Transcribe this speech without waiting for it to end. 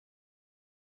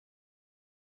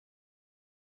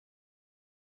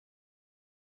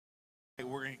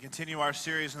we're going to continue our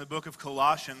series in the book of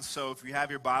Colossians. So if you have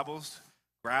your Bibles,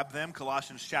 grab them.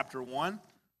 Colossians chapter 1.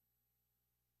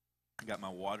 I got my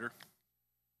water.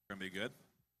 Going to be good.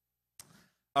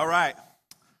 All right.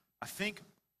 I think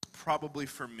probably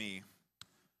for me,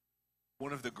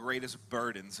 one of the greatest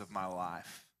burdens of my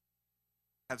life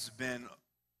has been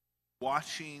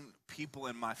watching people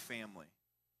in my family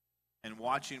and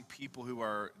watching people who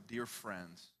are dear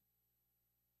friends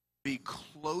be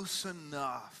close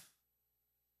enough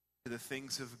to the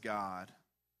things of God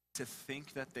to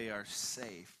think that they are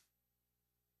safe,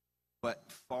 but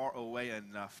far away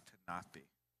enough to not be.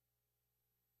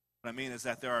 What I mean is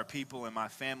that there are people in my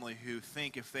family who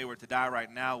think if they were to die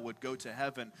right now would go to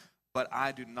heaven, but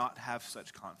I do not have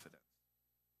such confidence.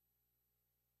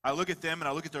 I look at them and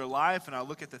I look at their life and I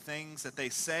look at the things that they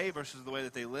say versus the way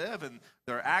that they live and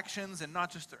their actions, and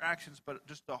not just their actions, but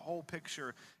just the whole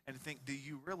picture, and think, do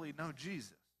you really know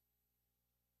Jesus?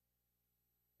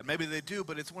 And maybe they do,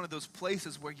 but it's one of those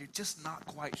places where you're just not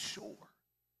quite sure.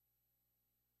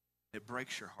 It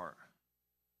breaks your heart.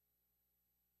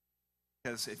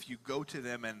 Because if you go to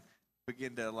them and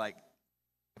begin to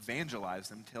evangelize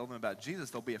them, tell them about Jesus,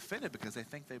 they'll be offended because they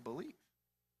think they believe.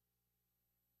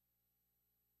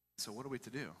 So what are we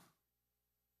to do?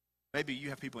 Maybe you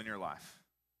have people in your life,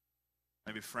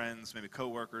 maybe friends, maybe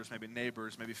coworkers, maybe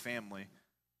neighbors, maybe family,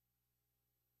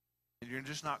 and you're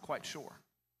just not quite sure.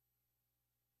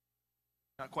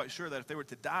 Not quite sure that if they were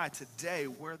to die today,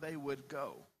 where they would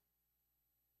go.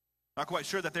 Not quite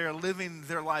sure that they are living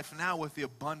their life now with the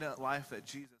abundant life that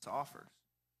Jesus offers.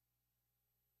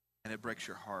 And it breaks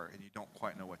your heart and you don't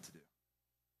quite know what to do.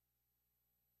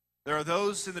 There are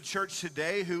those in the church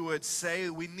today who would say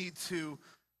we need to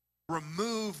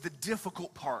remove the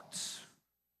difficult parts,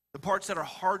 the parts that are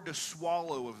hard to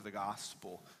swallow of the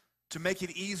gospel, to make it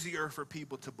easier for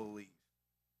people to believe.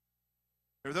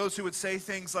 There are those who would say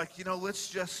things like, let's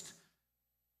just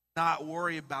not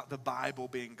worry about the Bible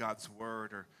being God's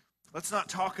word, or let's not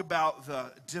talk about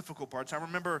the difficult parts. I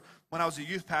remember when I was a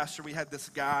youth pastor, we had this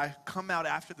guy come out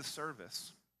after the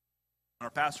service.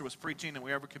 Our pastor was preaching and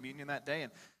we were communion that day,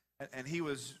 and he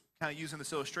was kind of using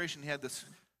this illustration. He had this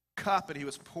cup and he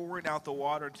was pouring out the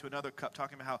water into another cup,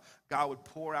 talking about how God would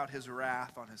pour out his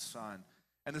wrath on his son.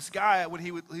 And this guy, when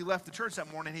he left the church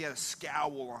that morning, he had a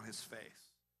scowl on his face.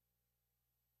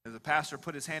 And the pastor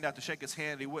put his hand out to shake his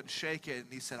hand, he wouldn't shake it,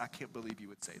 and he said, I can't believe you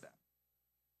would say that.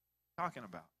 What are you talking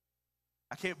about?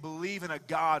 I can't believe in a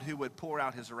God who would pour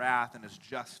out his wrath and his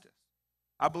justice.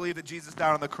 I believe that Jesus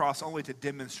died on the cross only to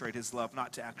demonstrate his love,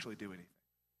 not to actually do anything.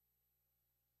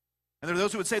 And there are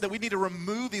those who would say that we need to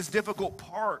remove these difficult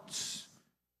parts.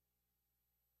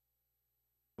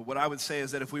 But what I would say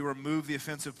is that if we remove the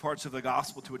offensive parts of the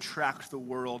gospel to attract the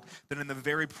world, then in the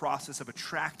very process of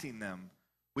attracting them,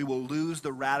 we will lose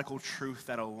the radical truth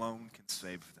that alone can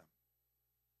save them.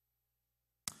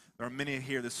 There are many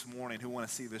here this morning who want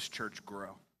to see this church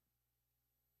grow.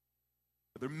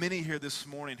 There are many here this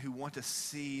morning who want to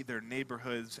see their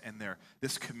neighborhoods and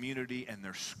this community and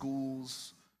their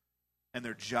schools and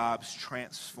their jobs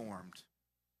transformed.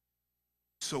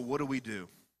 So what do we do?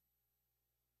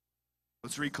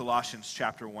 Let's read Colossians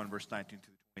chapter 1, verse 19 to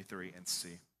 23 and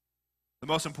see. The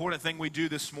most important thing we do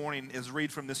this morning is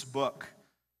read from this book,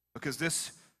 because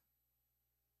this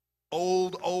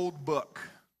old book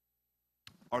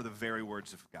are the very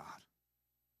words of God.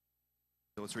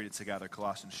 So let's read it together.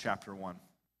 Colossians chapter 1,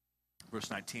 verse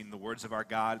 19. The words of our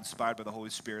God, inspired by the Holy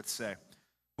Spirit, say,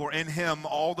 For in him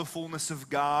all the fullness of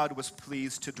God was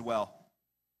pleased to dwell,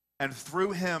 and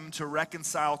through him to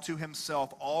reconcile to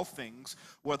himself all things,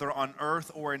 whether on earth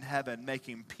or in heaven,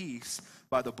 making peace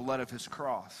by the blood of his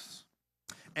cross.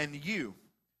 And you,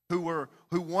 who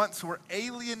once were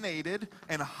alienated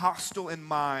and hostile in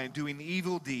mind, doing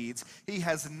evil deeds, he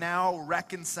has now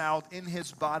reconciled in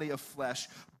his body of flesh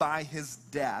by his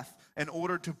death, in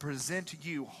order to present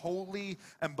you holy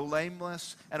and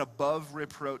blameless and above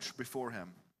reproach before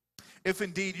him. If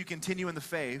indeed you continue in the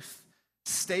faith,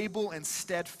 stable and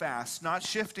steadfast, not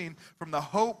shifting from the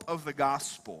hope of the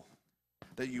gospel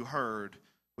that you heard,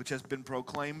 which has been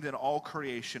proclaimed in all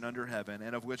creation under heaven,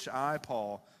 and of which I,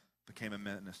 Paul, became a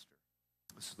minister.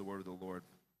 This is the word of the Lord.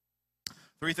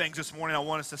 Three things this morning I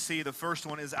want us to see. The first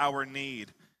one is our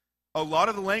need. A lot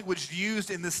of the language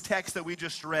used in this text that we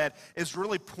just read is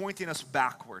really pointing us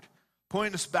backward,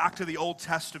 pointing us back to the Old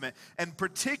Testament, and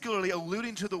particularly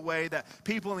alluding to the way that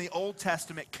people in the Old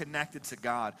Testament connected to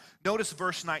God. Notice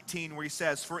verse 19 where he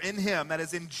says, For in him, that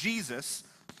is in Jesus,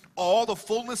 all the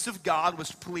fullness of God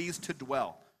was pleased to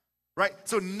dwell. Right?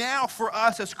 So now for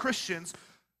us as Christians,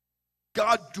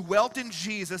 God dwelt in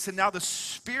Jesus, and now the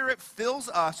Spirit fills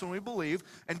us when we believe,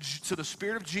 and so the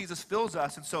Spirit of Jesus fills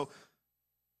us, and so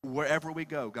wherever we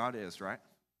go, God is, right?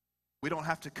 We don't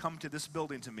have to come to this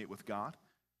building to meet with God.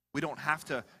 You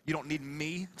don't need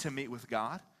me to meet with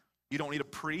God. You don't need a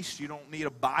priest. You don't need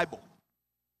a Bible.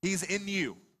 He's in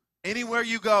you. Anywhere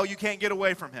you go, you can't get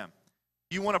away from him.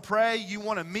 You want to pray, you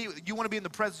want to meet, you want to be in the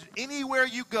presence. Anywhere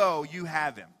you go, you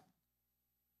have him.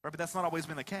 Right? But that's not always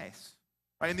been the case.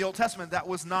 Right? In the Old Testament, that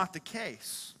was not the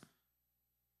case.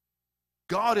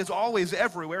 God is always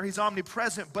everywhere. He's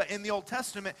omnipresent. But in the Old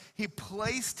Testament, he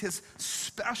placed his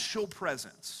special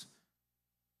presence,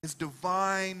 his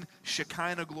divine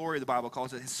Shekinah glory, the Bible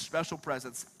calls it, his special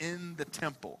presence in the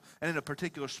temple and in a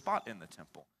particular spot in the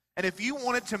temple. And if you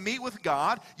wanted to meet with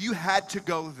God, you had to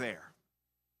go there.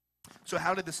 So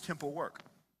how did this temple work?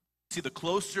 See, the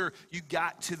closer you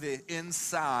got to the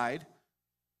inside,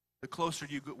 the closer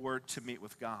you were to meet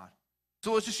with God.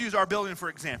 So let's just use our building for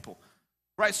example.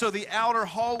 Right, so the outer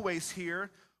hallways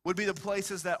here would be the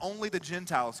places that only the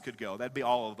Gentiles could go. That'd be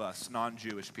all of us,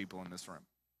 non-Jewish people in this room.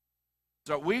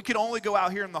 So we could only go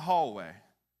out here in the hallway.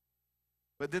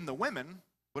 But then the women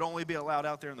would only be allowed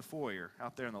out there in the foyer,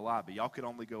 out there in the lobby. Y'all could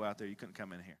only go out there. You couldn't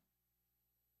come in here.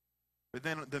 But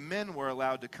then the men were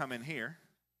allowed to come in here.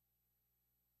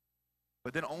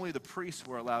 But then only the priests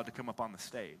were allowed to come up on the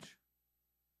stage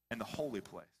in the holy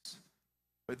place.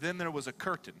 But then there was a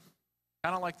curtain,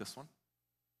 kind of like this one.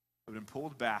 It had been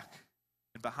pulled back.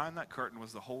 And behind that curtain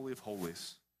was the Holy of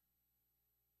Holies,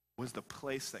 was the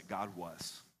place that God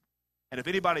was. And if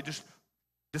anybody just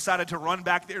decided to run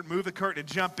back there and move the curtain and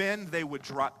jump in, they would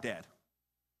drop dead.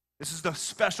 This is the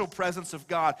special presence of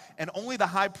God, and only the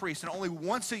high priest, and only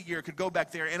once a year could go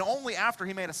back there, and only after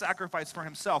he made a sacrifice for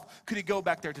himself could he go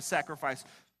back there to sacrifice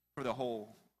for the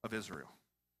whole of Israel.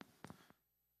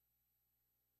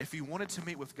 If you wanted to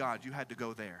meet with God, you had to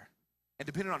go there. And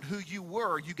depending on who you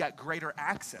were, you got greater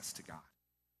access to God.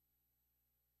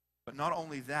 But not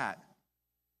only that,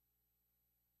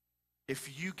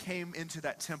 if you came into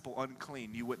that temple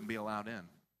unclean, you wouldn't be allowed in.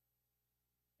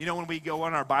 You know, when we go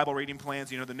on our Bible reading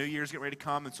plans, you know, the New Year's getting ready to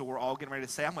come, and so we're all getting ready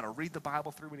to say, I'm going to read the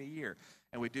Bible through in a year.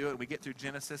 And we do it, and we get through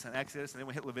Genesis and Exodus, and then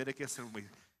we hit Leviticus, and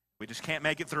we just can't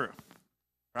make it through,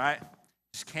 right?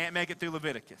 Just can't make it through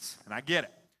Leviticus, and I get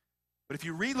it. But if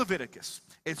you read Leviticus,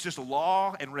 it's just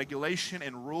law and regulation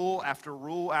and rule after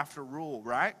rule after rule,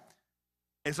 right?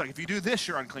 It's like if you do this,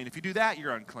 you're unclean. If you do that,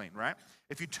 you're unclean, right?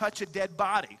 If you touch a dead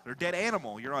body or dead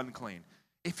animal, you're unclean.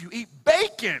 If you eat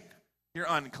bacon, you're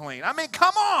unclean. I mean,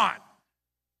 come on.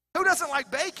 Who doesn't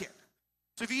like bacon?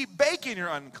 So if you eat bacon, you're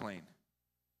unclean.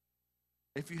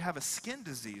 If you have a skin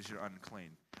disease, you're unclean.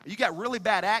 You got really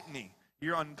bad acne,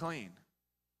 you're unclean.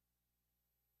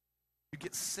 You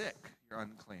get sick, you're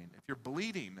unclean. If you're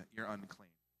bleeding, you're unclean.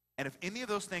 And if any of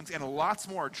those things and lots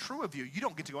more are true of you, you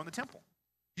don't get to go in the temple.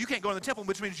 You can't go in the temple,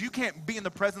 which means you can't be in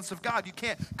the presence of God. You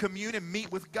can't commune and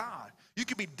meet with God. You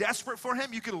could be desperate for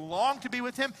him. You could long to be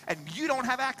with him, and you don't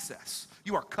have access.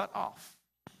 You are cut off.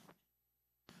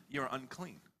 You are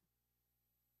unclean.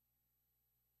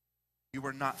 You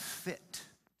are not fit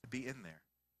to be in there.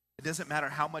 It doesn't matter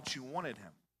how much you wanted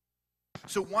him.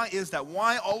 So why is that?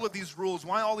 Why all of these rules?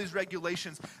 Why all these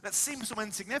regulations that seem so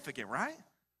insignificant, right?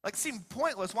 Like seem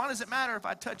pointless. Why does it matter if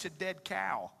I touch a dead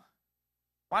cow?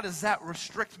 Why does that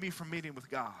restrict me from meeting with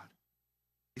God?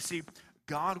 You see,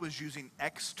 God was using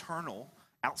external,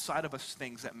 outside of us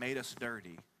things that made us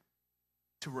dirty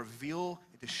to reveal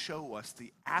and to show us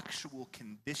the actual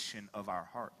condition of our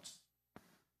hearts.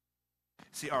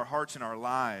 See, our hearts and our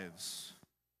lives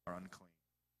are unclean.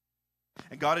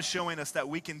 And God is showing us that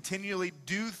we continually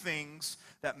do things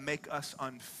that make us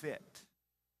unfit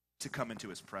to come into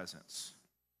his presence.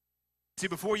 See,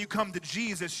 before you come to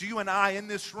Jesus, you and I in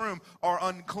this room are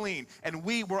unclean, and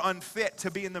we were unfit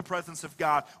to be in the presence of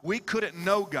God. We couldn't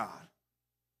know God.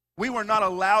 We were not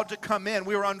allowed to come in.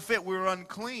 We were unfit. We were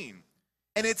unclean.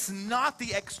 And it's not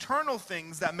the external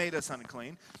things that made us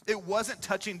unclean. It wasn't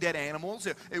touching dead animals.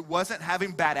 It wasn't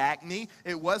having bad acne.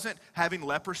 It wasn't having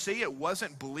leprosy. It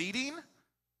wasn't bleeding.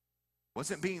 It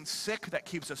wasn't being sick that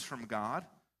keeps us from God.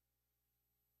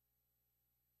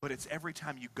 But it's every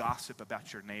time you gossip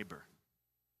about your neighbor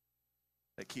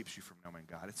that keeps you from knowing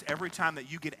God. It's every time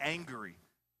that you get angry.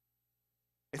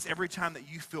 It's every time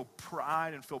that you feel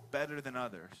pride and feel better than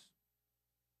others.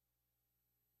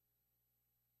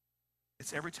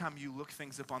 It's every time you look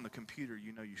things up on the computer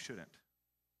you know you shouldn't.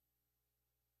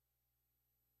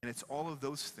 And it's all of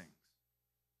those things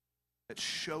that's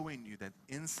showing you that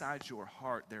inside your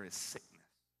heart there is sickness.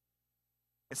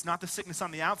 It's not the sickness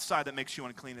on the outside that makes you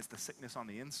unclean, it's the sickness on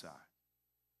the inside.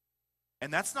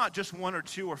 And that's not just one or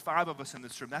two or five of us in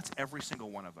this room. That's every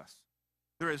single one of us.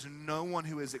 There is no one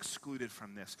who is excluded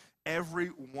from this. Every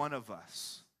one of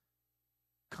us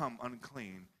come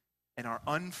unclean and are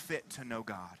unfit to know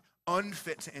God,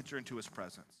 unfit to enter into his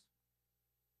presence.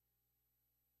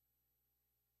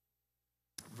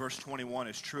 Verse 21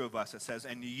 is true of us. It says,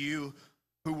 and you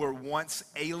who were once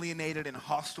alienated and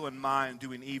hostile in mind,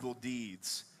 doing evil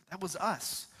deeds. That was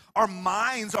us. Our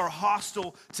minds are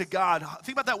hostile to God.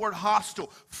 Think about that word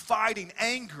hostile, fighting,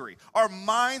 angry. Our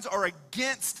minds are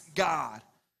against God,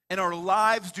 and our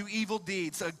lives do evil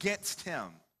deeds against him.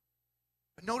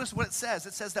 But notice what it says.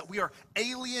 It says that we are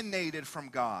alienated from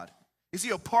God. You see,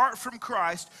 apart from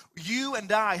Christ, you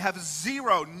and I have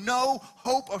no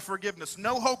hope of forgiveness,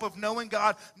 no hope of knowing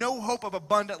God, no hope of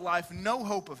abundant life, no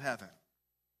hope of heaven.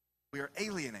 We are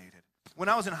alienated. When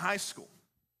I was in high school,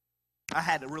 I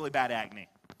had really bad acne,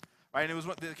 right? And it was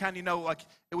the kind, like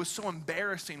it was so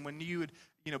embarrassing when you would,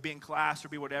 be in class or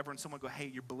be whatever, and someone would go,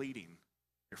 hey, you're bleeding.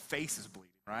 Your face is bleeding,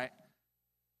 right?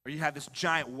 Or you have this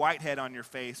giant whitehead on your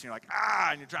face, and you're like,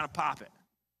 and you're trying to pop it.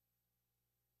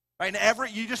 Right?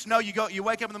 And you just know you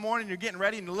wake up in the morning, you're getting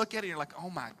ready, and you look at it, and you're like, oh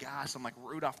my gosh, I'm like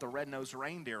Rudolph the Red-Nosed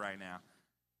Reindeer right now.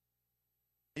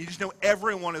 And you just know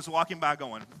everyone is walking by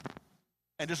going,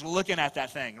 and just looking at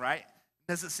that thing, right?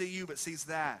 Doesn't see you, but sees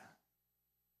that.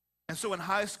 And so in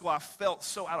high school, I felt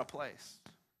so out of place.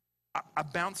 I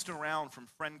bounced around from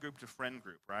friend group to friend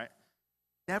group, right?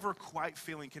 Never quite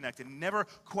feeling connected, never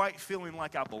quite feeling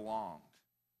like I belonged.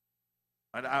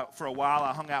 Right? For a while,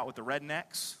 I hung out with the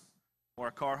rednecks,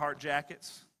 wore Carhartt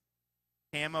jackets,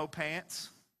 camo pants,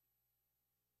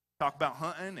 talk about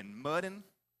hunting and mudding.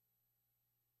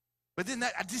 But then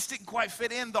I just didn't quite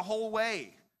fit in the whole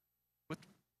way with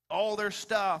all their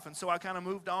stuff, and so I kind of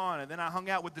moved on. And then I hung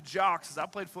out with the jocks as I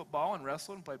played football and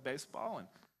wrestled and played baseball. And,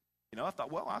 I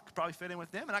thought, well, I could probably fit in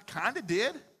with them, and I kind of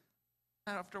did.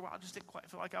 And after a while, I just didn't quite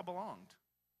feel like I belonged.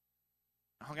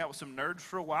 I hung out with some nerds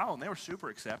for a while, and they were super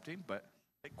accepting, but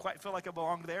they didn't quite feel like I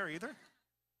belonged there either.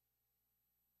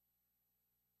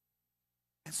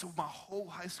 And so my whole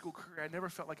high school career, I never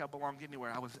felt like I belonged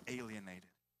anywhere. I was alienated.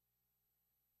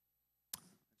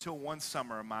 Until one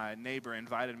summer, my neighbor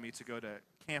invited me to go to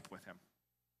camp with him.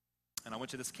 And I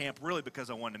went to this camp really because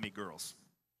I wanted to meet girls,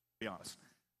 to be honest.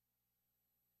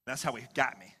 That's how he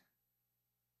got me.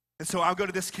 And so I'll go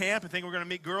to this camp and think we're going to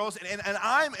meet girls.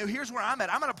 And here's where I'm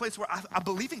at. I'm at a place where I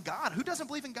believe in God. Who doesn't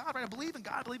believe in God, right? I believe in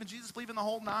God, I believe in Jesus, believe in the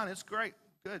whole nine. It's great,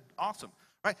 good, awesome.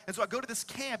 Right? And so I go to this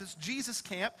camp, this Jesus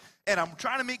camp, and I'm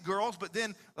trying to meet girls, but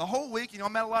then the whole week, I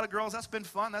met a lot of girls. That's been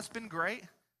fun. That's been great.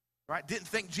 Right? Didn't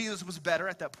think Jesus was better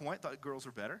at that point. Thought girls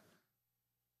were better.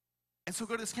 And so I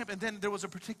go to this camp, and then there was a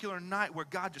particular night where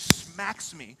God just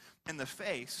smacks me in the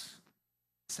face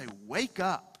and say, wake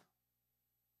up,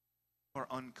 you are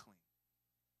unclean.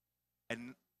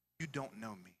 And you don't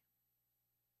know me.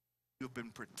 You've been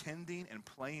pretending and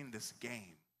playing this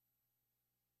game.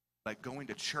 Like going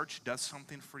to church does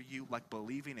something for you, like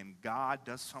believing in God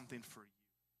does something for you.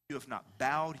 You have not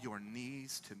bowed your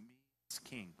knees to me as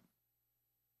king.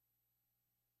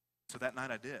 So that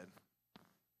night I did.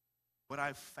 What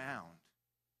I found,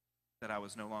 that I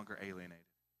was no longer alienated.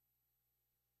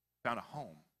 I found a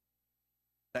home.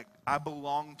 That I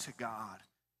belonged to God.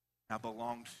 I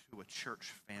belonged to a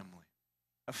church family.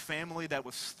 A family that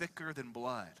was thicker than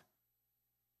blood.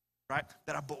 Right?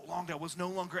 That I belonged, I was no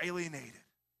longer alienated.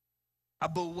 I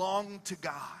belong to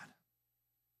God.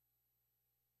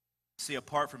 See,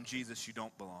 apart from Jesus, you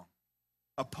don't belong.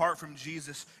 Apart from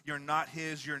Jesus, you're not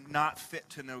his, you're not fit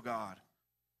to know God.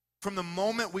 From the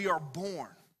moment we are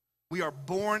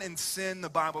born in sin, the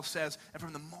Bible says, and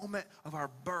from the moment of our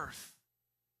birth,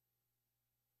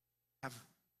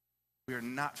 we are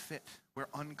not fit, we're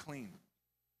unclean.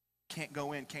 Can't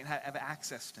go in, can't have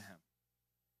access to him.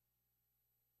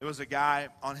 There was a guy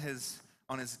on his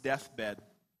deathbed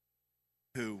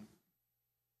who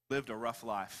lived a rough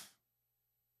life,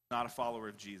 not a follower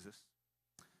of Jesus.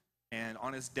 And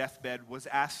on his deathbed was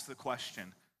asked the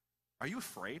question, are you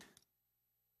afraid?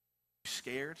 Are you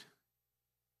scared?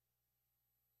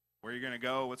 Where are you going to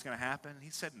go? What's going to happen? And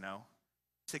he said no.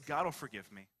 He said, God will forgive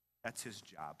me. That's his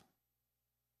job.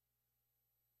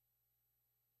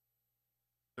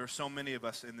 There are so many of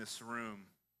us in this room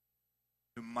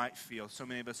who might feel, so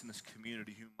many of us in this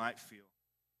community who might feel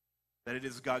that it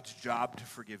is God's job to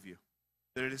forgive you,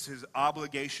 that it is his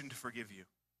obligation to forgive you.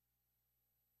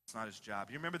 It's not his job.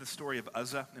 You remember the story of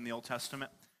Uzzah in the Old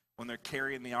Testament? When they're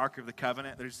carrying the Ark of the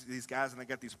Covenant, there's these guys and they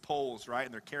got these poles, right?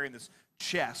 And they're carrying this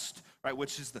chest, right?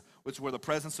 Which is where the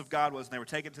presence of God was. And they were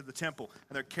taking it to the temple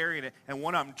and they're carrying it. And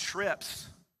one of them trips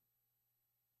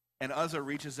And Uzzah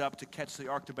reaches up to catch the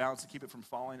ark to balance to keep it from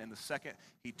falling, and the second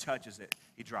he touches it,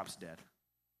 he drops dead.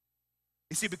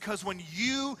 You see, because when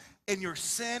you in your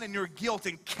sin and your guilt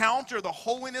encounter the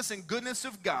holiness and goodness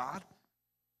of God,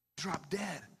 you drop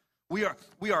dead. We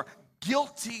are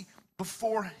guilty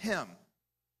before him.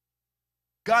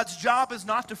 God's job is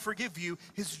not to forgive you.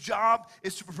 His job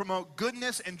is to promote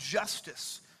goodness and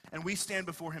justice. And we stand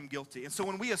before him guilty. And so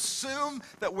when we assume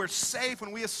that we're safe,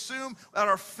 when we assume that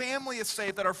our family is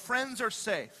safe, that our friends are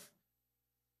safe,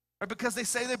 right, because they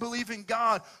say they believe in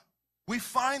God, we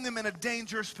find them in a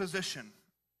dangerous position.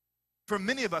 For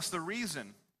many of us,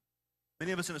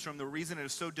 many of us in this room, the reason it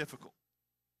is so difficult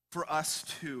for us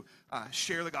to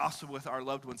share the gospel with our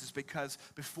loved ones is because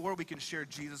before we can share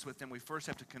Jesus with them, we first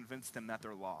have to convince them that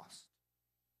they're lost.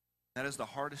 That is the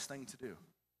hardest thing to do.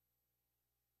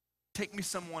 Take me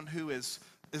someone who is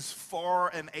as far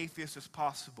an atheist as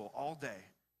possible all day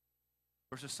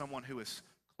versus someone who is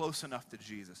close enough to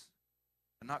Jesus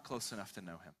and not close enough to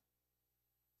know him.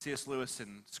 C.S. Lewis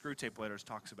in Screwtape Letters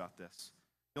talks about this.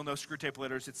 You'll know Screwtape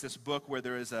Letters. It's this book where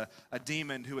there is a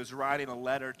demon who is writing a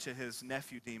letter to his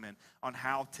nephew demon on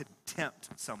how to tempt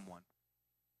someone.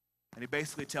 And he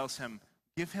basically tells him,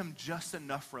 give him just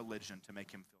enough religion to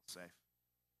make him feel safe.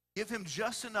 Give him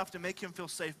just enough to make him feel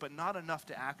safe, but not enough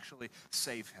to actually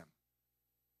save him.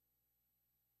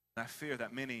 And I fear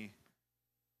that many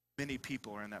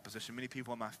people are in that position. Many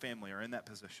people in my family are in that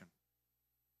position.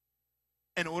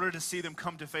 In order to see them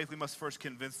come to faith, we must first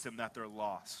convince them that they're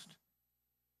lost.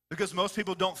 Because most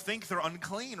people don't think they're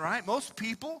unclean, right? Most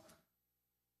people,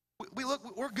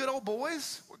 we're good old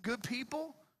boys. We're good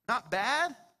people. Not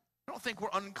bad. I don't think we're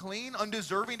unclean,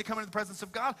 undeserving to come into the presence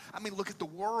of God. I mean, look at the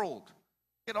world.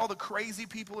 Look at all the crazy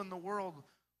people in the world.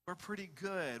 We're pretty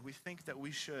good. We think that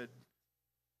we should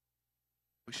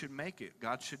make it.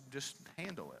 God should just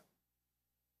handle it.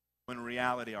 When in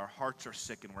reality, our hearts are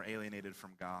sick and we're alienated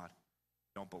from God.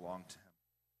 We don't belong to him.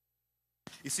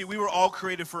 You see, we were all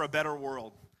created for a better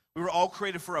world. We were all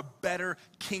created for a better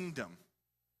kingdom.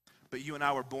 But you and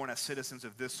I were born as citizens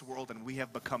of this world, and we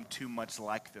have become too much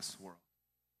like this world.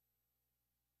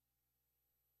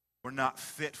 We're not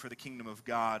fit for the kingdom of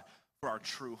God, for our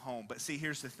true home. But see,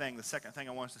 here's the thing. The second thing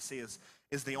I want us to see is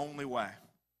the only way.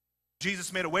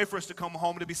 Jesus made a way for us to come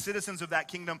home, to be citizens of that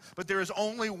kingdom, but there is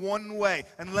only one way.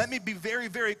 And let me be very,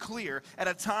 very clear. At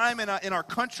a time in our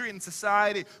country and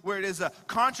society where it is a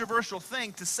controversial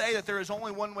thing to say that there is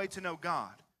only one way to know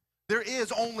God, there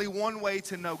is only one way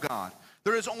to know God.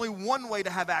 There is only one way to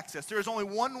have access. There is only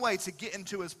one way to get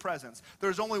into his presence. There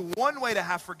is only one way to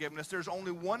have forgiveness. There is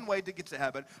only one way to get to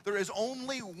heaven. There is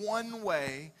only one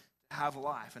way to have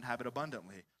life and have it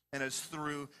abundantly, and it's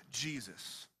through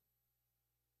Jesus.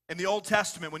 In the Old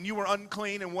Testament, when you were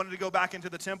unclean and wanted to go back into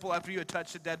the temple after you had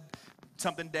touched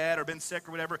something dead or been sick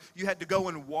or whatever, you had to go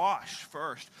and wash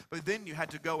first. But then you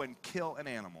had to go and kill an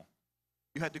animal.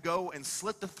 You had to go and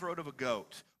slit the throat of a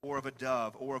goat or of a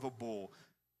dove or of a bull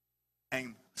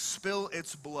and spill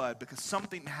its blood because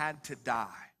something had to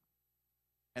die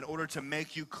in order to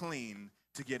make you clean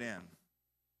to get in.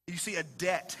 You see, a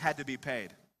debt had to be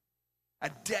paid. A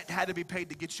debt had to be paid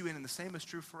to get you in, and the same is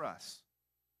true for us.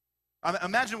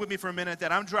 Imagine with me for a minute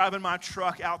that I'm driving my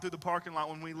truck out through the parking lot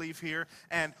when we leave here,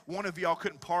 and one of y'all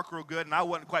couldn't park real good, and I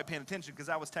wasn't quite paying attention because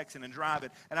I was texting and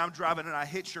driving, and I'm driving and I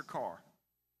hit your car.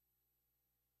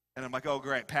 And I'm like, oh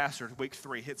great, pastor, week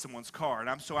 3, hit someone's car. And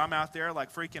I'm out there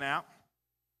like freaking out.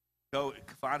 Go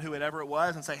find whoever it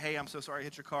was and say, hey, I'm so sorry I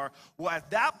hit your car. Well,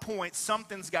 at that point,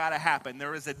 something's got to happen.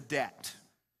 There is a debt,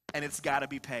 and it's got to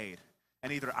be paid.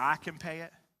 And either I can pay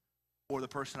it or the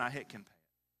person I hit can pay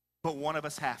it. But one of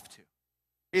us have to.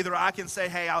 Either I can say,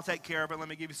 hey, I'll take care of it, let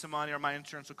me give you some money, or my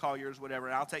insurance will call yours, whatever,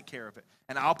 and I'll take care of it,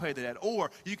 and I'll pay the debt. Or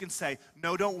you can say,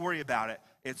 no, don't worry about it,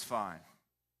 it's fine.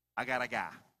 I got a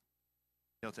guy.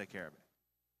 He'll take care of it.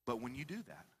 But when you do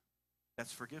that,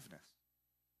 that's forgiveness.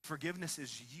 Forgiveness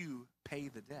is you pay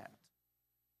the debt.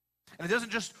 And it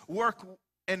doesn't just work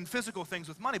in physical things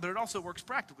with money, but it also works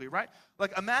practically, right?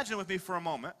 Like imagine with me for a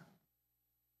moment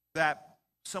that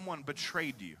someone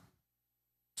betrayed you.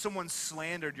 Someone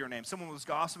slandered your name. Someone was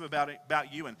gossiping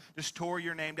about you and just tore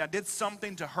your name down, did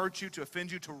something to hurt you, to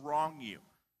offend you, to wrong you.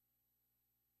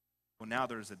 Well, now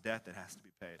there's a debt that has to be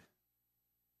paid.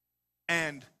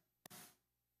 And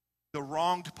the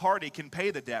wronged party can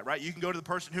pay the debt, right? You can go to the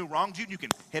person who wronged you and you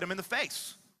can hit them in the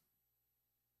face.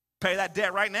 Pay that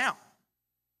debt right now.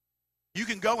 You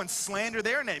can go and slander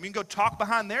their name. You can go talk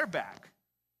behind their back,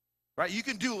 right? You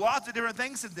can do lots of different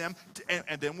things to them,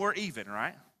 and then we're even,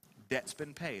 right? Debt's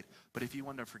been paid. But if you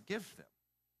want to forgive them,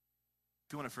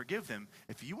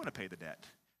 if you want to pay the debt,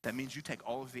 that means you take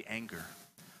all of the anger,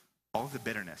 all of the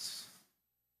bitterness,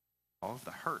 all of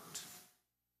the hurt,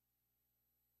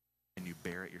 and you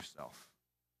bear it yourself.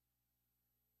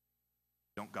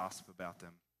 Don't gossip about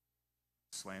them,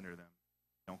 slander them.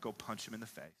 Don't go punch them in the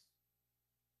face.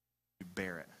 You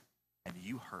bear it, and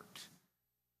you hurt.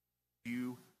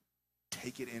 You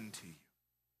take it into you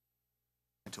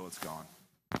until it's gone.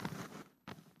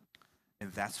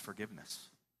 And that's forgiveness.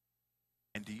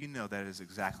 And do you know that is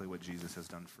exactly what Jesus has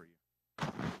done for you?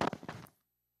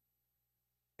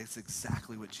 It's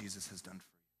exactly what Jesus has done for you.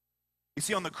 You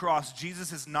see, on the cross,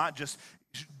 Jesus is not just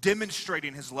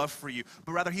demonstrating his love for you,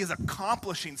 but rather he is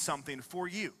accomplishing something for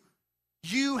you.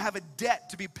 You have a debt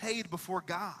to be paid before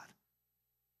God.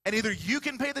 And either you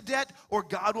can pay the debt or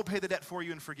God will pay the debt for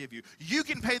you and forgive you. You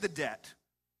can pay the debt,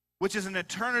 which is an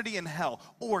eternity in hell,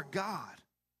 or God,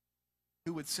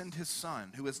 who would send his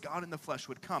son, who is God in the flesh,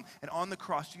 would come. And on the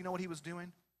cross, do you know what he was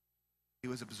doing? He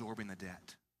was absorbing the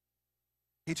debt.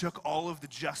 He took all of the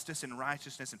justice and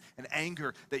righteousness and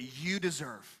anger that you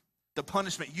deserve, the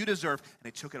punishment you deserve, and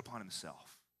he took it upon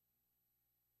himself.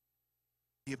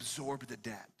 He absorbed the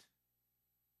debt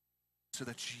so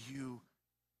that you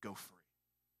go free.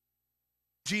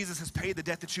 Jesus has paid the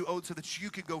debt that you owed so that you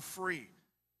could go free.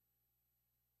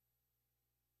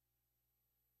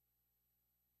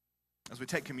 As we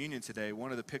take communion today,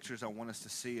 one of the pictures I want us to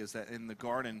see is that in the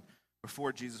garden,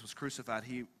 before Jesus was crucified,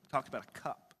 he talked about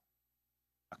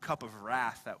a cup of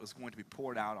wrath that was going to be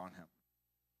poured out on him.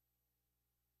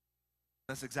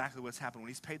 That's exactly what's happened. When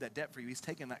he's paid that debt for you, he's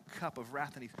taken that cup of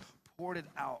wrath and he's poured it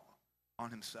out on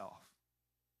himself.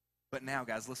 But now,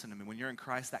 guys, listen to me. When you're in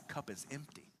Christ, that cup is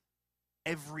empty.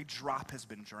 Every drop has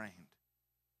been drained.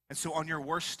 And so on your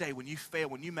worst day, when you fail,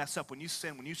 when you mess up, when you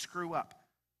sin, when you screw up,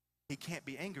 he can't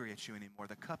be angry at you anymore.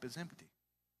 The cup is empty.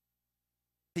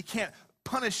 He can't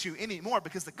punish you anymore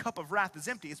because the cup of wrath is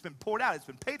empty. It's been poured out. It's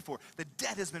been paid for. The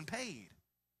debt has been paid.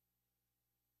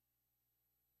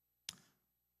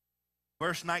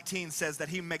 Verse 19 says that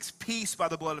he makes peace by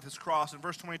the blood of his cross. And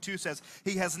verse 22 says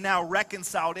he has now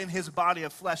reconciled in his body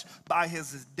of flesh by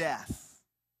his death.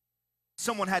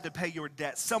 Someone had to pay your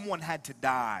debt. Someone had to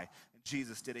die. And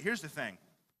Jesus did it. Here's the thing.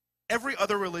 Every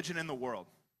other religion in the world,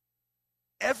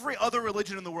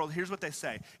 here's what they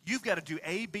say. You've got to do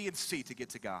A, B, and C to get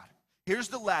to God. Here's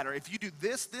the ladder. If you do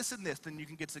this, this, and this, then you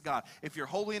can get to God. If you're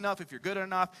holy enough, if you're good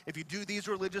enough, if you do these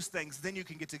religious things, then you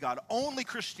can get to God. Only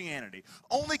Christianity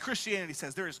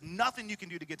says there is nothing you can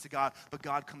do to get to God, but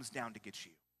God comes down to get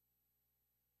you.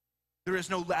 There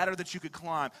is no ladder that you could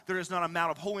climb. There is not an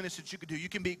amount of holiness that you could do. You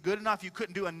can be good enough. You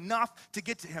couldn't do enough to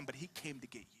get to him, but he came to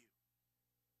get you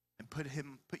and put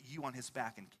you on his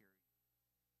back and carry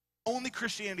you. Only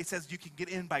Christianity says you can get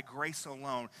in by grace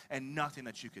alone and nothing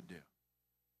that you could do.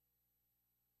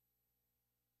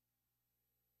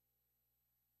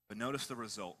 But notice the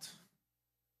result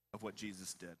of what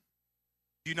Jesus did.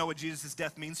 Do you know what Jesus'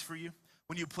 death means for you?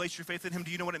 When you place your faith in him,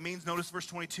 do you know what it means? Notice verse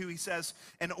 22, he says,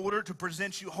 in order to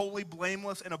present you holy,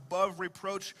 blameless, and above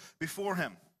reproach before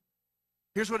him.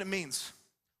 Here's what it means.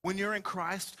 When you're in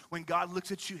Christ, when God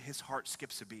looks at you, his heart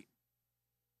skips a beat.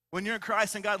 When you're in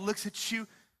Christ and God looks at you,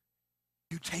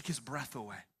 you take his breath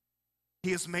away.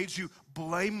 He has made you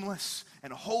blameless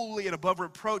and holy and above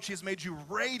reproach. He has made you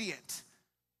radiant.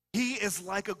 He is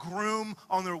like a groom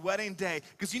on their wedding day.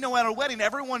 Because you know, at a wedding,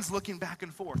 everyone's looking back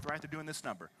and forth, right? They're doing this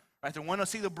number. Right? They want to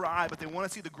see the bride, but they want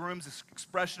to see the groom's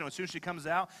expression as soon as she comes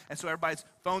out. And so everybody's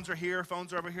phones are here,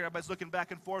 phones are over here. Everybody's looking back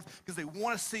and forth because they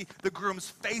want to see the groom's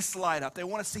face light up. They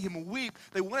want to see him weep.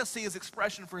 They want to see his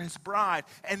expression for his bride.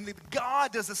 And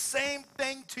God does the same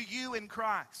thing to you in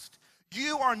Christ.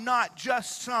 You are not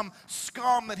just some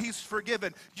scum that he's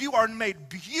forgiven. You are made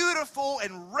beautiful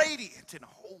and radiant and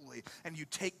holy, and you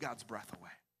take God's breath away.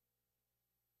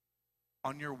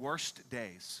 On your worst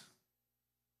days,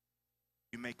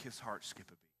 you make his heart skip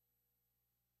a beat.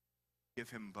 Give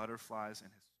him butterflies in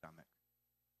his stomach.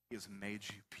 He has made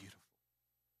you beautiful.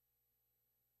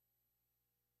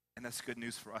 And that's good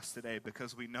news for us today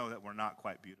because we know that we're not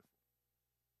quite beautiful.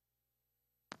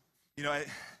 You know,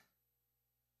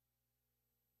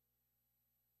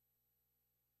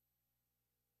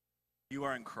 you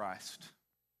are in Christ.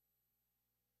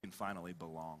 You can finally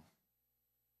belong.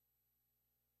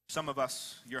 Some of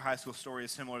us, your high school story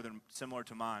is similar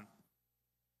to mine.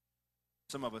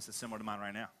 Some of us is similar to mine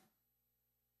right now.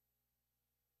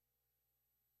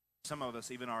 Some of us,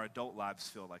 even our adult lives,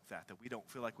 feel like that we don't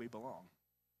feel like we belong.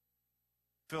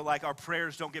 Feel like our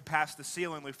prayers don't get past the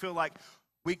ceiling. We feel like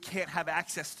we can't have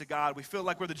access to God. We feel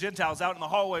like we're the Gentiles out in the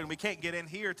hallway and we can't get in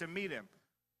here to meet him.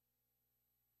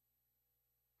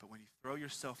 But when you throw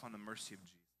yourself on the mercy of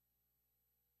Jesus,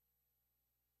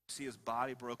 see his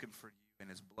body broken for you and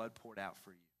his blood poured out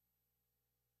for you.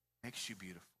 Makes you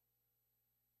beautiful.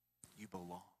 You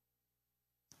belong.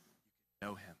 You can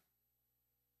know him.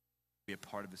 Be a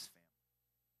part of his family.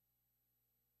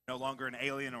 No longer an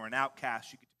alien or an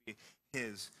outcast. You get to be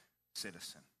his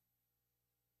citizen.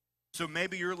 So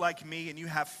maybe you're like me and you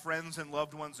have friends and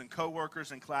loved ones and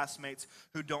coworkers and classmates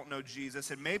who don't know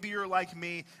Jesus. And maybe you're like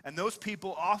me and those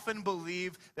people often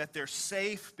believe that they're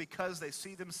safe because they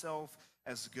see themselves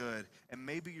as good. And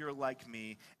maybe you're like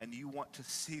me and you want to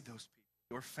see those people,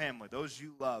 your family, those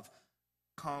you love,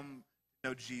 come to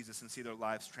know Jesus and see their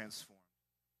lives transformed.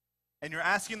 And you're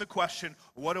asking the question,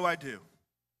 what do I do?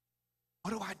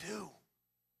 What do I do?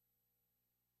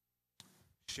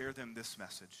 Share them this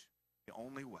message the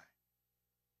only way.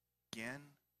 Again,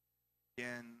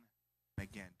 and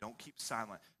again. Don't keep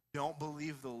silent. Don't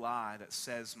believe the lie that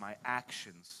says my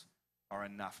actions are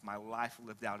enough. My life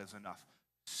lived out is enough.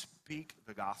 Speak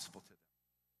the gospel to them.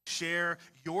 Share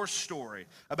your story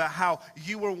about how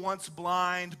you were once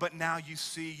blind, but now you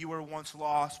see. You were once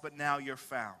lost, but now you're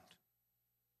found.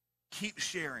 Keep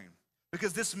sharing.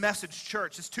 Because this message,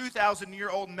 church, this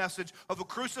 2,000-year-old message of a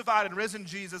crucified and risen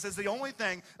Jesus is the only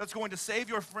thing that's going to save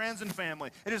your friends and family.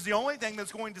 It is the only thing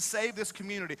that's going to save this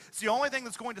community. It's the only thing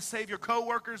that's going to save your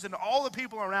coworkers and all the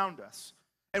people around us.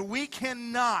 And we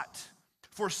cannot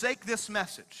forsake this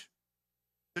message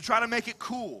to try to make it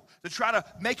cool, to try to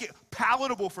make it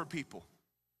palatable for people.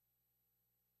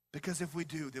 Because if we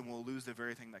do, then we'll lose the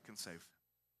very thing that can save them.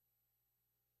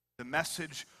 The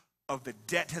message of the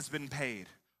debt has been paid.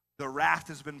 The wrath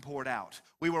has been poured out.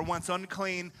 We were once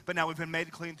unclean, but now we've been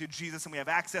made clean through Jesus, and we have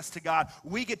access to God.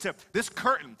 This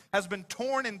curtain has been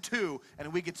torn in two,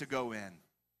 and we get to go in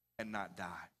and not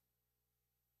die.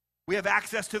 We have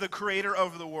access to the Creator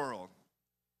over the world.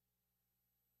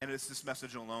 And it's this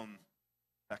message alone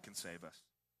that can save us.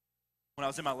 When I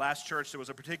was in my last church, there was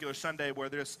a particular Sunday where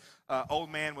this old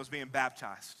man was being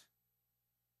baptized.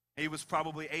 He was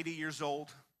probably 80 years old.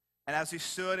 And as he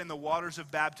stood in the waters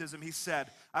of baptism, he said,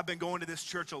 I've been going to this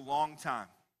church a long time,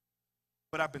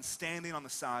 but I've been standing on the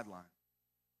sideline.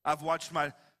 I've watched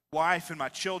my wife and my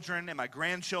children and my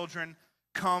grandchildren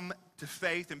come to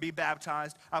faith and be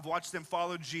baptized. I've watched them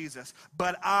follow Jesus,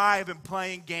 but I've been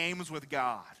playing games with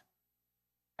God,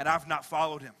 and I've not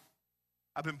followed him.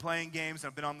 I've been playing games,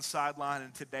 and I've been on the sideline,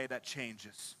 and today that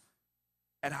changes.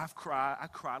 And I've cried. I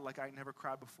cried like I never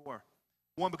cried before.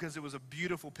 One, because it was a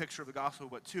beautiful picture of the gospel,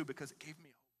 but two, because it gave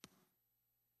me hope.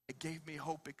 It gave me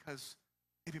hope because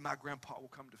maybe my grandpa will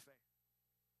come to faith.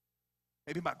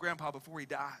 Maybe my grandpa, before he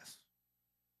dies,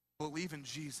 will believe in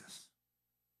Jesus.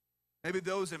 Maybe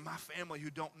those in my family who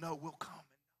don't know will come and know.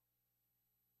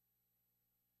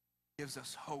 It gives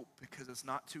us hope because it's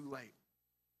not too late.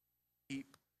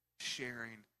 Keep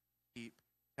sharing, keep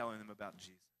telling them about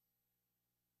Jesus.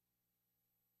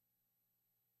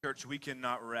 Church, we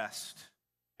cannot rest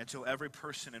until every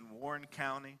person in Warren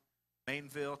County,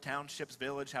 Mainville, townships,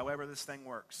 village, however this thing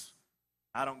works.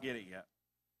 I don't get it yet.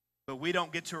 But we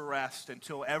don't get to rest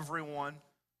until everyone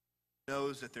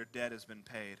knows that their debt has been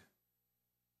paid.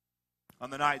 On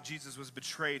the night Jesus was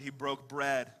betrayed, he broke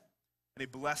bread and he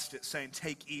blessed it, saying,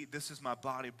 "Take, eat, this is my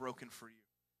body broken for you."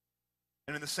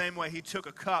 And in the same way, he took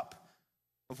a cup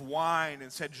of wine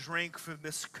and said, "Drink from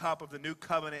this cup of the new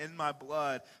covenant in my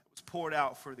blood." It was poured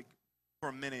out for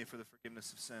many for the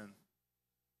forgiveness of sin.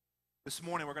 This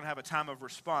morning, we're going to have a time of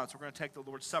response. We're going to take the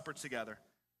Lord's Supper together.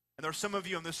 And there are some of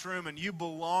you in this room, and you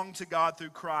belong to God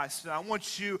through Christ. And I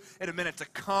want you in a minute to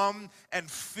come and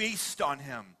feast on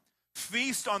him.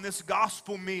 Feast on this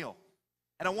gospel meal.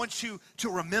 And I want you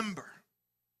to remember.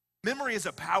 Memory is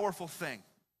a powerful thing.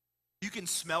 You can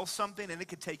smell something, and it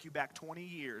could take you back 20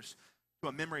 years to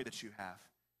a memory that you have.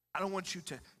 I don't want you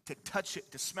to touch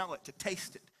it, to smell it, to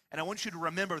taste it. And I want you to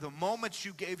remember the moment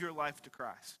you gave your life to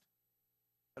Christ.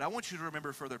 But I want you to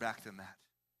remember further back than that.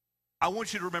 I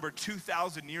want you to remember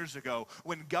 2,000 years ago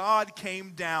when God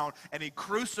came down and he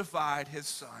crucified his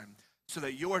son so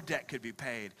that your debt could be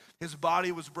paid. His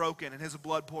body was broken and his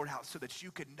blood poured out so that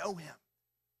you could know him,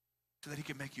 so that he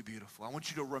could make you beautiful. I want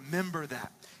you to remember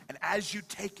that. And as you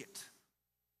take it,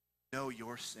 know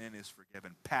your sin is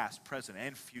forgiven, past, present,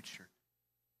 and future.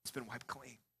 It's been wiped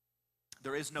clean.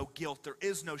 There is no guilt. There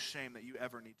is no shame that you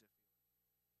ever need to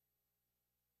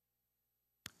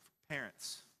feel.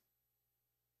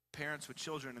 Parents with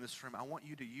children in this room, I want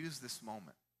you to use this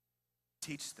moment.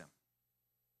 Teach them.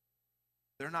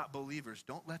 They're not believers.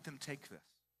 Don't let them take this.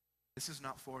 This is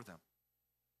not for them.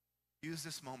 Use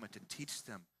this moment to teach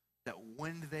them that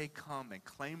when they come and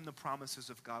claim the promises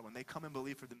of God, when they come and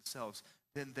believe for themselves,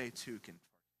 then they too can.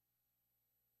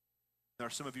 There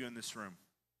are some of you in this room.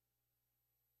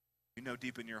 You know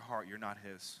deep in your heart you're not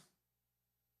his.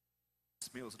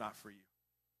 This meal is not for you.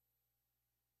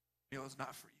 This meal is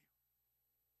not for you.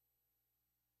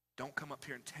 Don't come up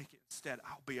here and take it. Instead,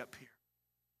 I'll be up here.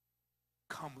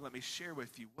 Come, let me share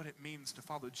with you what it means to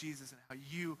follow Jesus and how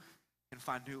you can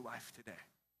find new life today.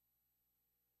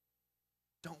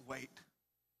 Don't wait.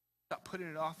 Stop putting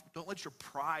it off. Don't let your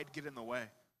pride get in the way.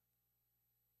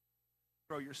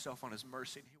 Throw yourself on his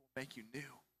mercy and he will make you new.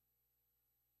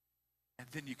 And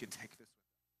then you can take this with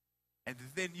you. And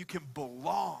then you can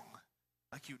belong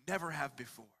like you never have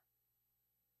before.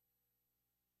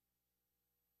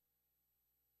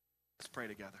 Let's pray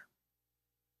together.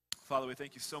 Father, we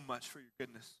thank you so much for your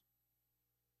goodness.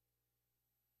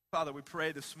 Father, we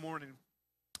pray this morning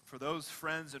for those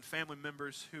friends and family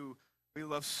members who we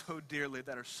love so dearly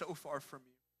that are so far from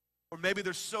you. Or maybe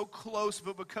they're so close,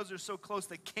 but because they're so close,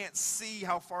 they can't see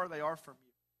how far they are from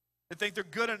you. They think they're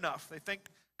good enough. They think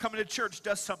coming to church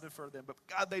does something for them. But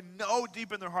God, they know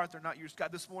deep in their heart they're not yours.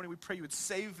 God, this morning we pray you would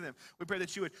save them. We pray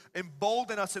that you would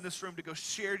embolden us in this room to go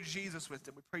share Jesus with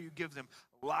them. We pray you give them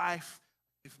life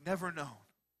they've never known.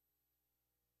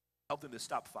 Help them to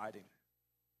stop fighting,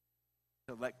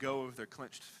 to let go of their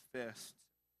clenched fists,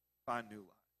 find new life.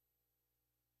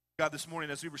 God, this morning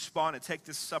as we respond and take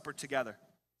this supper together,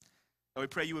 we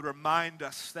pray you would remind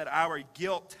us that our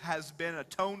guilt has been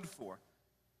atoned for,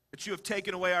 that you have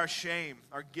taken away our shame,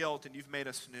 our guilt, and you've made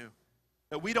us new.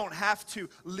 That we don't have to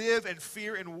live in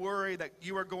fear and worry that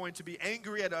you are going to be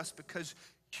angry at us because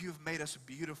you've made us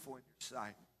beautiful in your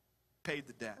sight, paid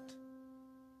the debt.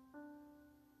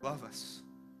 Love us.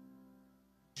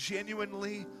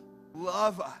 Genuinely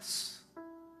love us.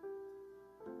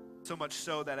 So much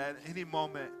so that at any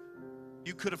moment,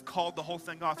 you could have called the whole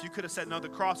thing off. You could have said, no, the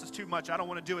cross is too much. I don't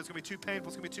want to do it. It's going to be too painful.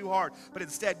 It's going to be too hard. But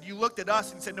instead, you looked at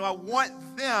us and said, no, I want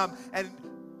them. And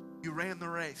you ran the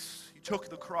race. You took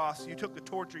the cross. You took the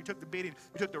torture. You took the beating.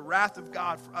 You took the wrath of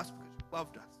God for us because you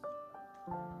loved us.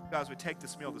 God, as we take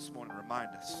this meal this morning,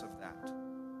 remind us of that.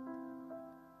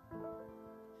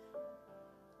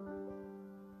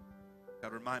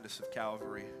 God, remind us of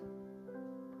Calvary.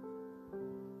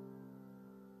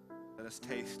 Let us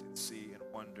taste and see and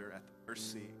wonder at the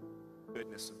mercy and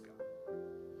goodness of God.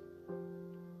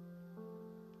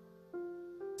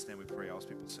 In His name we pray, all His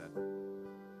people said.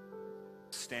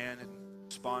 Stand and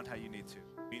respond how you need to.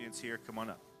 Communion's here, come on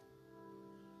up.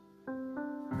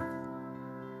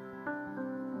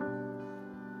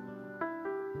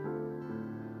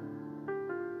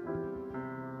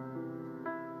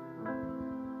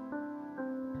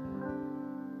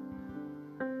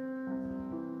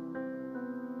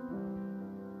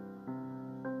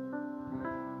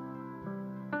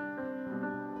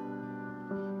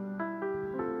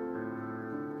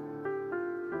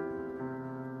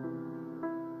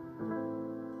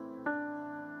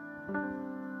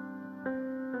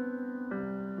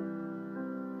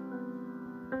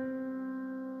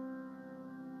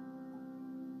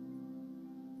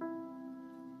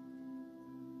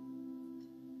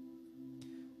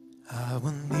 I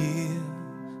will kneel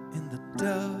in the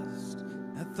dust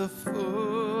at the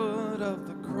foot of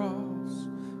the cross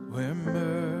where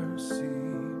mercy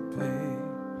paid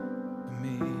for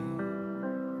me.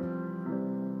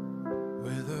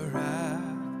 Where the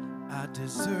wrath I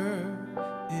deserve,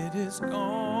 it is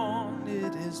gone,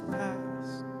 it is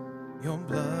past. Your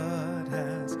blood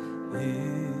has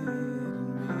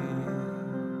hidden me.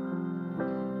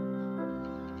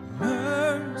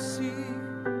 Mercy.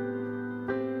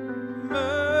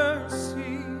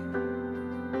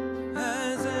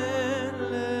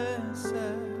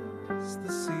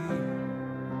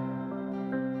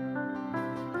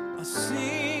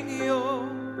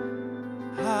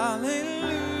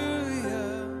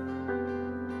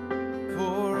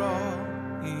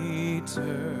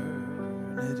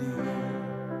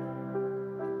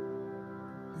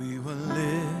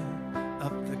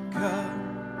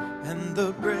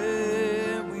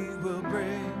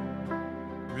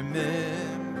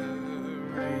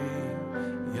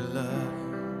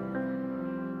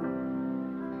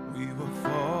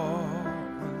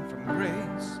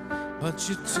 But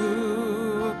you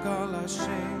took all our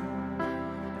shame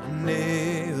and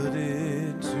nailed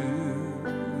it to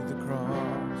the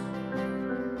cross.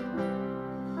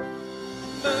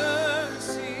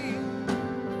 Mercy,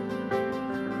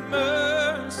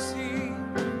 mercy,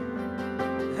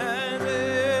 as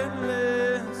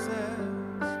endless as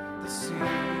the sea.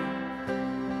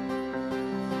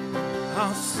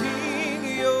 I'll sing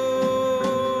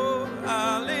your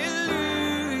hallelujah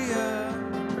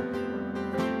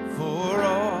for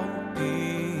all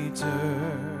eternity.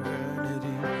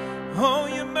 Oh,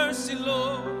 your mercy,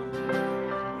 Lord.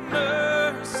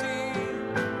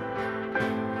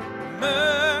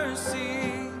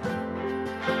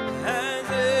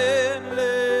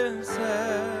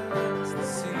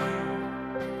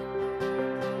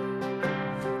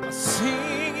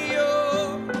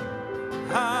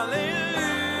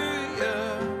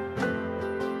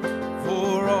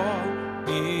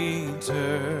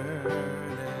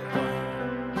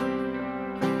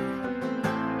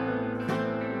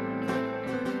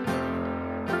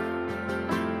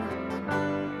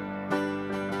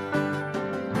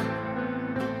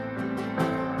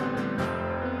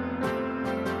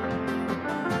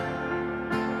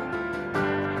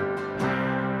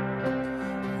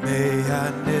 May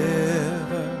I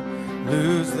never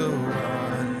lose the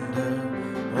wonder,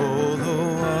 oh, the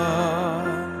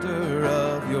wonder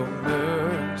of your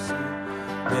mercy.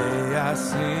 May I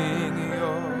sing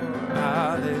your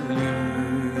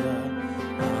hallelujah,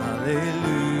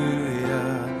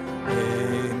 hallelujah,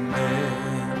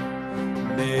 amen.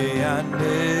 May I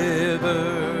never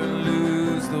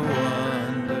lose the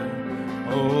wonder,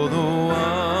 oh, the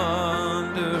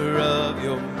wonder of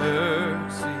your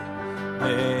mercy.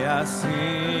 May I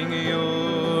sing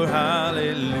your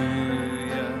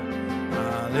hallelujah,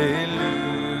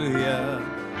 hallelujah,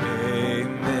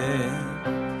 amen.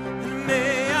 And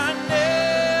may I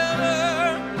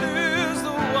never lose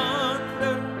the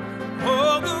wonder,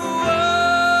 oh, the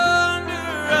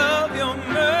wonder of your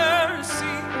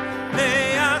mercy.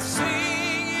 May I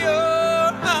sing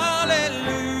your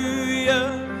hallelujah,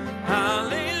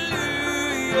 hallelujah,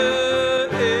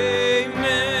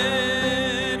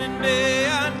 amen. And may I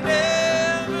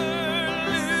never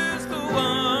lose the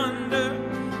wonder,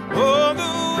 oh,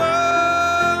 the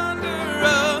wonder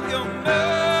of your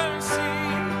mercy.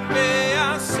 May I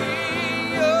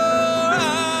sing your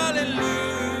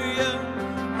hallelujah,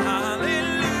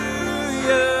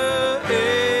 hallelujah,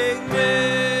 amen.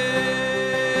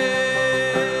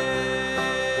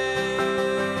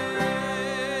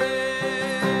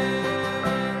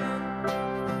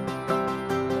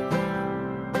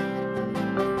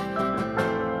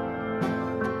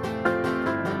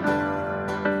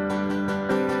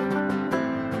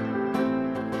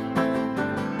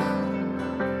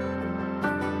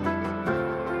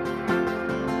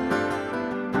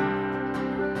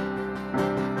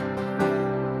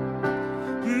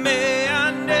 May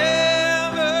I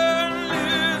never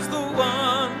lose the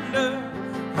wonder,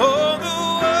 oh, the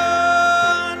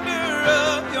wonder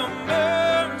of your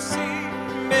mercy.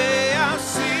 May I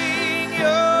sing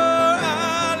your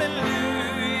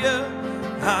hallelujah,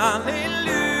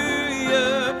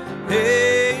 hallelujah,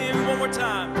 hey, one more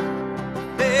time.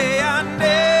 May I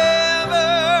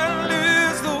never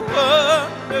lose the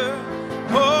wonder,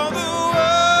 oh, the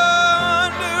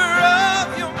wonder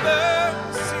of your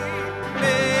mercy.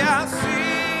 May I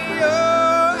sing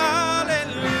your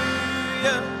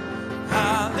hallelujah,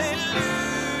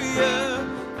 hallelujah,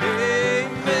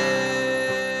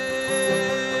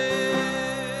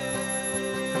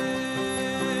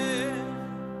 amen.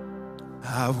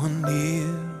 I will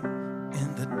kneel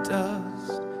in the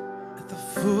dust at the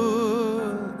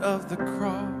foot of the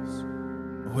cross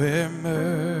where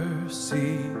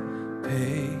mercy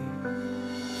paid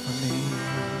for me.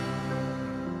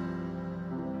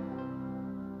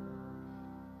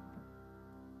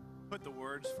 Put the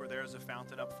words for There's a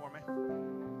Fountain up for me.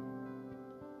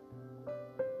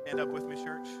 Stand up with me,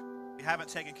 church. If you haven't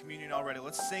taken communion already,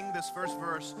 let's sing this first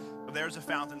verse of There's a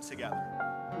Fountain together.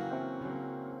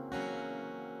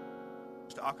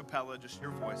 Just a cappella, just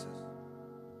your voices.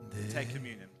 Take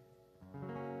communion.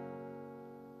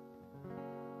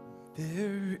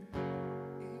 There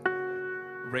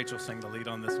Rachel sang the lead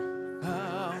on this one.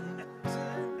 found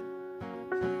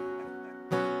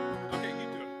Okay, you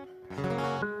do it.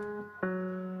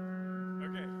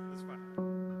 Okay, that's fine.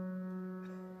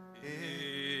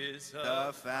 is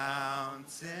The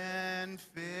fountain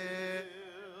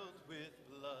filled with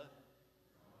blood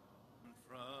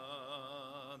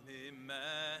from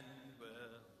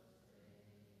Emmanuel.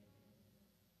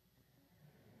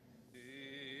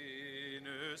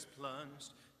 Sinners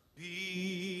plunged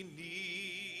beneath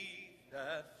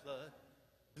that flood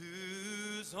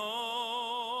lose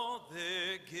all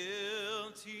their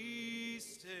guilty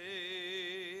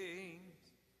stains,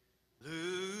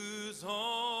 lose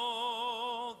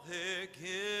all their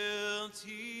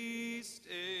guilty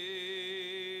stains,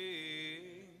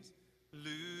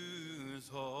 lose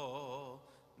all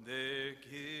their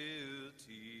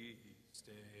guilty stains.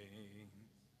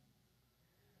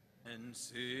 And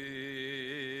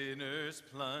sinners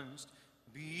plunged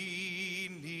beneath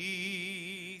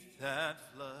that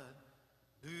flood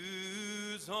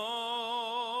lose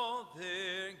all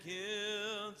their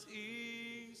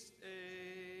guilty stains.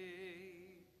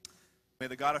 May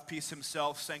the God of peace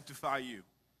himself sanctify you.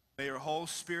 May your whole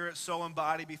spirit, soul, and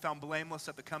body be found blameless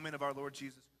at the coming of our Lord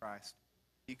Jesus Christ.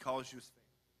 He calls you his faithful.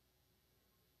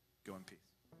 Go in peace.